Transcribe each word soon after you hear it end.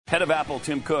Head of Apple,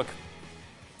 Tim Cook,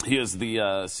 he is the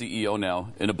CEO now,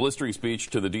 in a blistering speech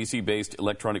to the D.C.-based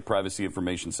Electronic Privacy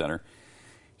Information Center.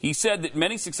 He said that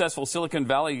many successful Silicon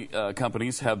Valley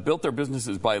companies have built their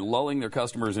businesses by lulling their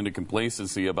customers into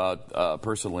complacency about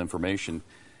personal information.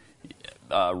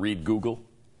 Read Google,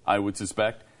 I would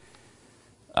suspect.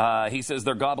 He says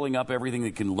they're gobbling up everything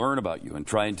they can learn about you and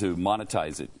trying to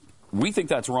monetize it. We think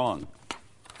that's wrong.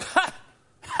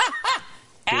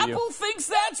 Apple thinks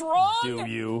that's wrong? Do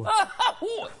you?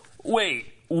 Wait,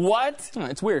 what?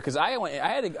 It's weird because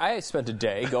I spent a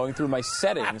day going through my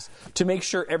settings to make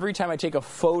sure every time I take a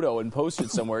photo and post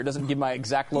it somewhere, it doesn't give my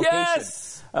exact location.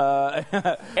 Yes!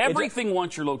 Everything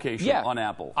wants your location on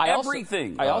Apple.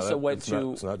 Everything. I also went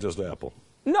to... It's not just Apple.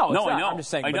 No, it's not. I know. I'm just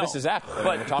saying, but this is Apple.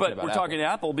 But we're talking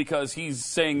Apple because he's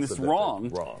saying this is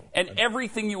wrong. And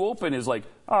everything you open is like,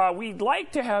 we'd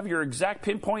like to have your exact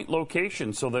pinpoint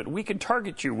location so that we can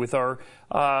target you with our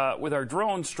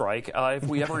drone strike if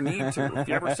we ever need to. If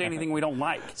you ever say anything we don't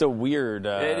like. It's a weird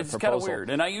It's proposal. kind of weird.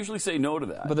 And I usually say no to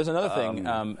that. But there's another thing,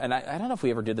 and I don't know if we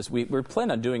ever did this. We're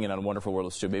planning on doing it on Wonderful World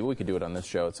of Stu. Maybe we could do it on this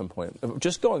show at some point.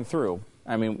 Just going through.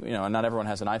 I mean, not everyone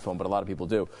has an iPhone, but a lot of people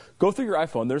do. Go through your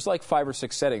iPhone. There's like 5 or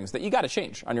 6 settings that you got to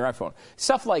change on your iPhone.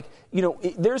 Stuff like,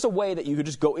 there's a way that you could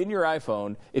just go in your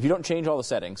iPhone if you don't change all the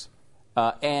settings,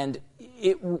 and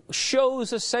it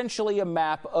shows essentially a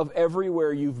map of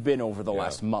everywhere you've been over the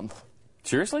last month.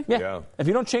 Seriously? Yeah. If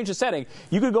you don't change the setting,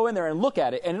 you could go in there and look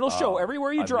at it, and it'll show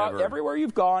everywhere you dropped, everywhere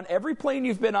you've gone, every plane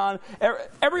you've been on,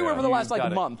 everywhere for the last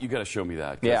month. You got to show me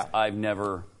that. Yeah. I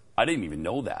didn't even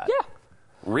know that. Yeah.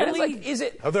 Really? Is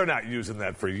it? Oh, they're not using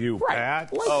that for you,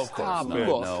 Pat. Of course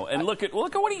no. And look at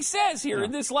what he says here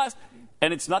in this last.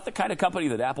 And it's not the kind of company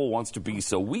that Apple wants to be.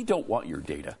 So we don't want your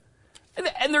data.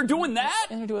 And they're doing that?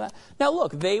 And they're doing that. Now,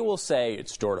 look, they will say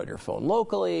it's stored on your phone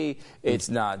locally. It's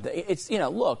not. It's,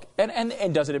 look.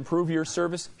 And does it improve your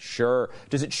service? Sure.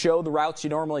 Does it show the routes you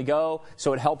normally go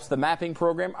so it helps the mapping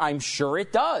program? I'm sure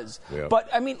it does. Yeah. But,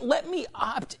 let me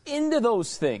opt into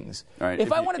those things. Right,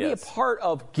 if I want to be a part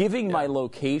of giving my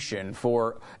location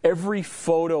for every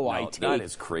photo I take. That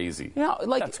is crazy.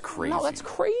 That's crazy. No, that's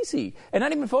crazy. And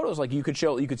not even photos. Like, you could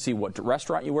see what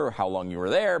restaurant you were, how long you were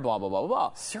there, blah, blah, blah, blah,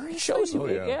 blah. Seriously? It shows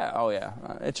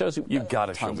you. You got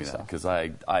to show me that because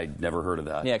I never heard of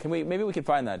that. Yeah, maybe we can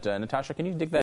find that. Natasha, can you dig that?